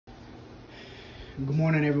Good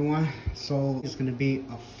morning, everyone. So it's gonna be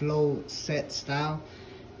a flow set style,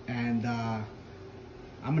 and I'm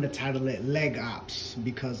gonna title it leg ops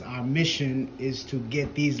because our mission is to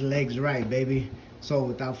get these legs right, baby. So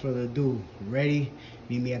without further ado, ready?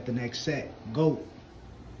 Meet me at the next set. Go.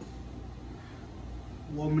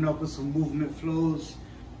 Warming up with some movement flows.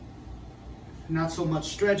 Not so much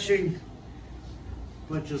stretching,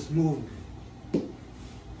 but just movement.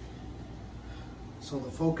 So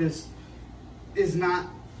the focus is not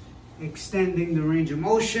extending the range of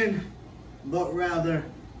motion, but rather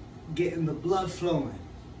getting the blood flowing.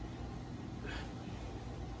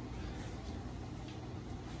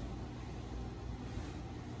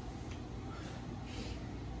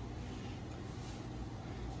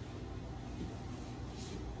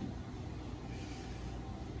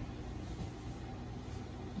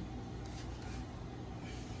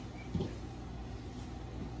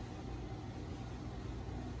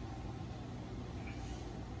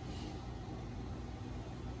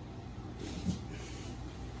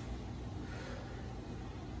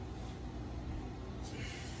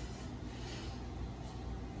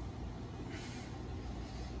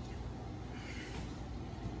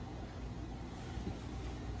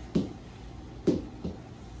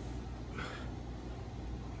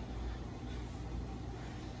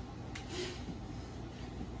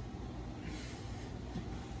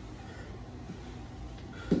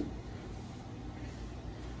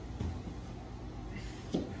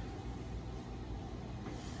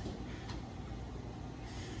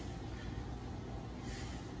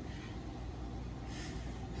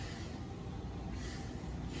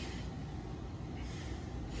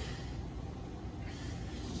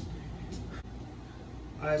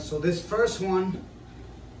 All right, so this first one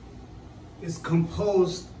is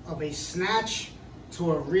composed of a snatch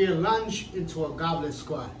to a rear lunge into a goblet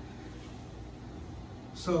squat.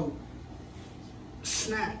 So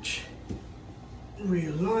snatch,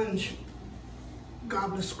 rear lunge,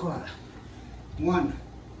 goblet squat. One,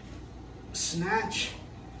 snatch,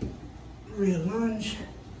 rear lunge,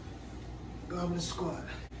 goblet squat.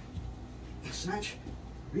 Snatch,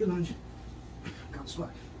 rear lunge, goblet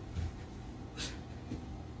squat.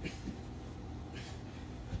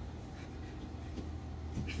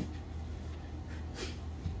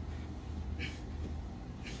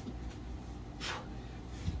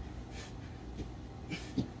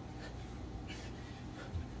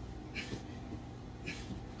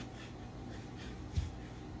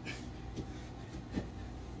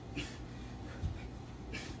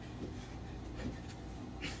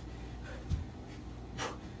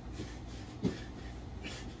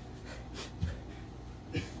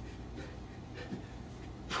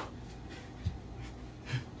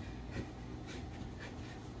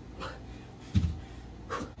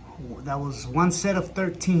 That was one set of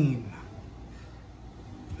 13.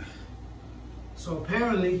 So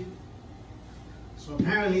apparently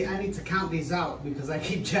I need to count these out because I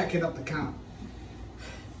keep jacking up the count.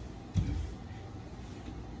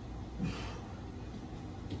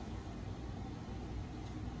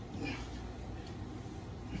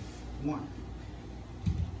 One.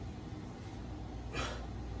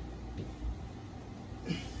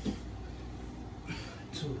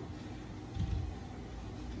 Two.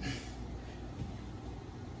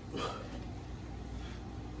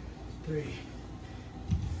 3,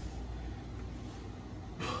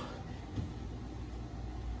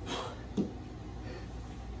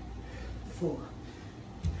 4,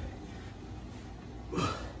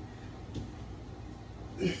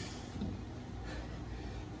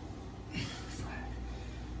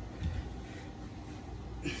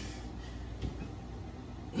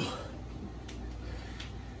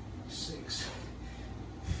 6,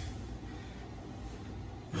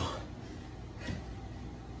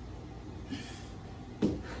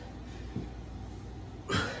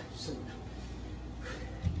 7,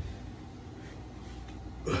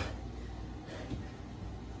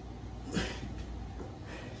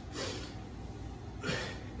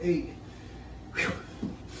 8,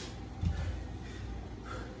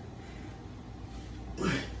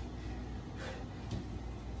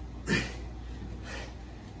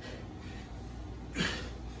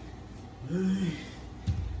 9,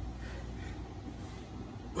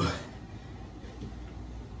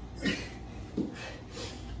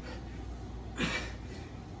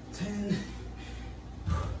 10,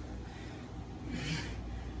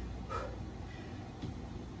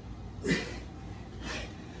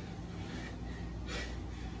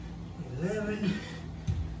 11,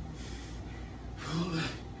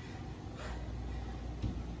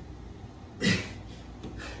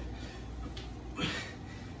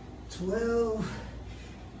 12,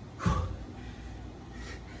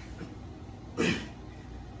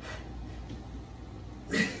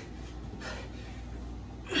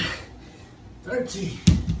 13.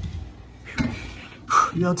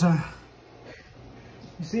 Your turn.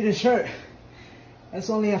 You see this shirt? That's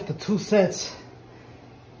only after 2 sets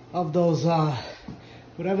of those,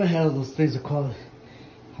 whatever hell those things are called.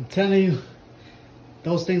 I'm telling you,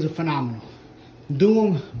 those things are phenomenal. Do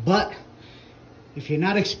them, but if you're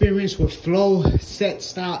not experienced with flow set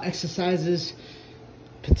style exercises,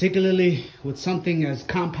 particularly with something as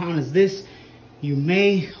compound as this, you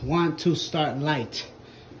may want to start light.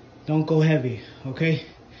 Don't go heavy, okay?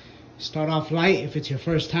 Start off light if it's your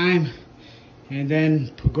first time, and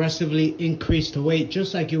then progressively increase the weight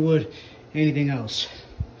just like you would anything else.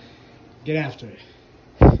 Get after it.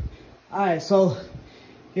 All right, so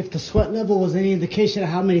if the sweat level was any indication of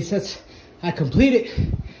how many sets I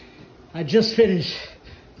completed, I just finished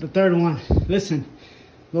the 3rd one. Listen,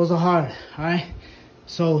 those are hard, all right?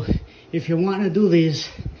 So if you're wanting to do these,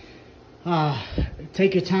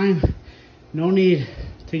 take your time. No need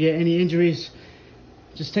to get any injuries.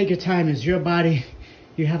 Just take your time. It's your body.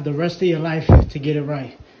 You have the rest of your life to get it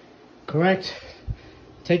right. Correct?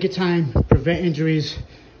 Take your time. Prevent injuries.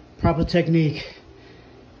 Proper technique.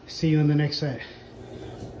 See you in the next set.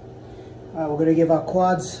 All right, we're going to give our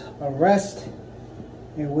quads a rest.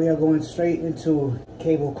 And we are going straight into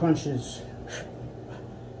cable crunches.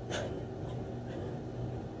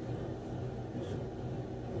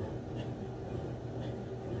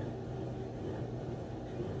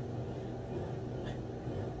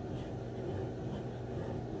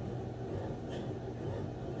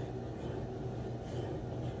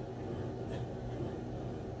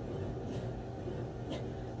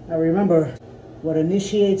 Now remember, what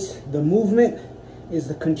initiates the movement is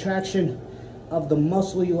the contraction of the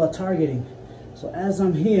muscle you are targeting. So as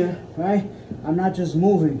I'm here, right, I'm not just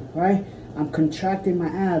moving, right? I'm contracting my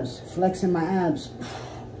abs, flexing my abs.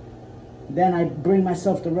 Then I bring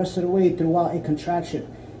myself the rest of the way throughout a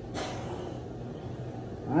contraction.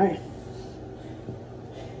 All right?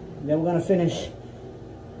 Then we're gonna finish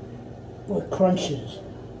with crunches.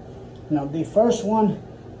 Now the first one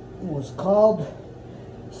was called,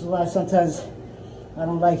 this is why sometimes I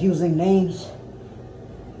don't like using names,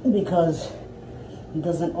 because it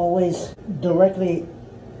doesn't always directly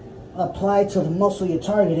apply to the muscle you're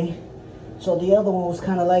targeting. So the other one was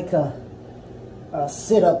kind of like a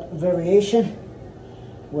sit-up variation,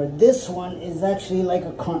 where this one is actually like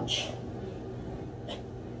a crunch.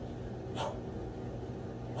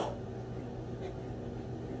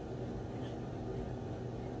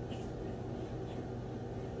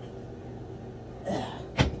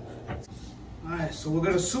 Alright, so we're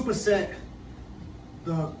gonna superset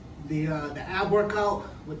the ab workout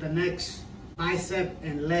with the next bicep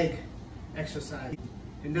and leg exercise.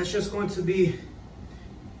 And that's just going to be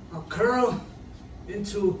a curl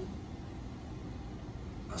into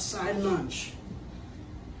a side lunge.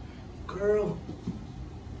 Curl,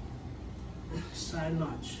 side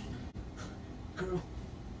lunge. Curl,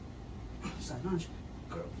 side lunge.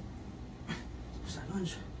 Curl, side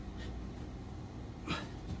lunge.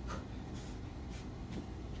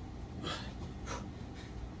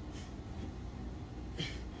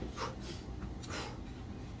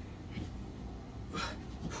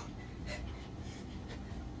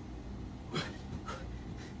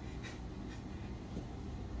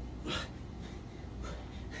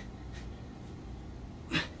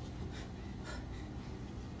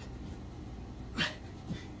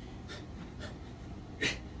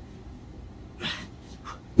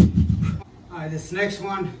 All right, this next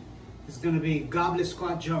one is going to be goblet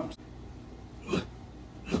squat jumps.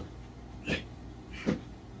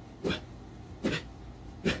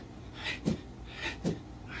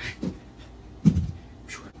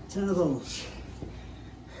 10 of those.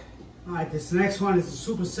 All right, this next one is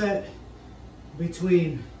a superset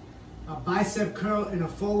between a bicep curl and a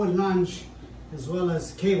forward lunge, as well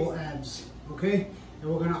as cable abs, okay?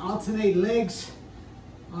 And we're gonna alternate legs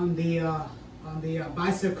on the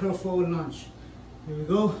bicep curl forward lunge. Here we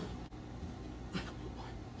go.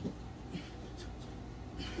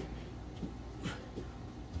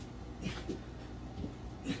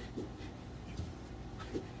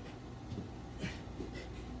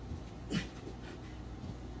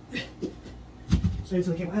 Straight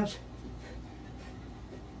to the cable abs.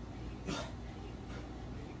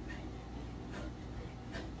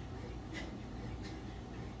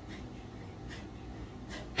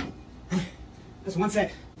 That's one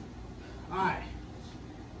set. All right.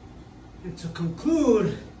 And to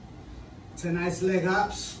conclude tonight's leg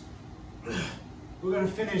ups, we're gonna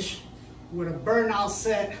finish with a burnout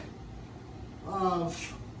set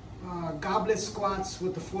of goblet squats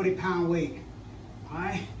with the 40-pound weight. All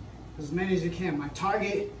right, as many as you can. My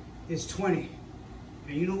target is 20.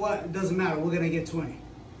 And you know what? It doesn't matter. We're gonna get 20.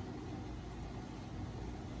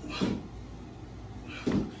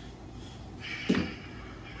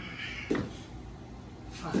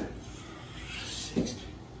 5, 6,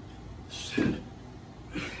 7,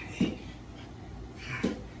 8.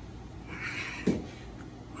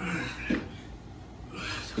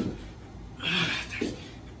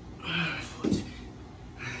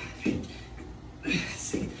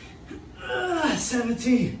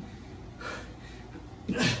 17.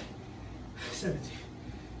 17.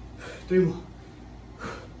 3 more.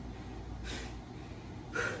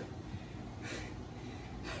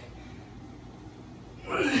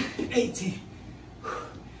 18.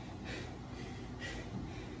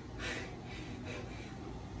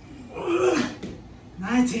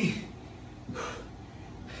 19.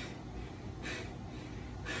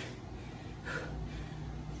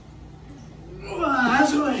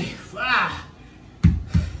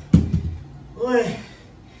 20.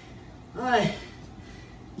 Alright,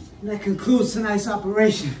 that concludes tonight's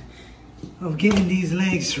operation of getting these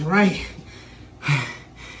legs right.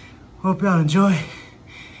 Hope y'all enjoy.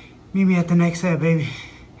 Meet me at the next set, baby.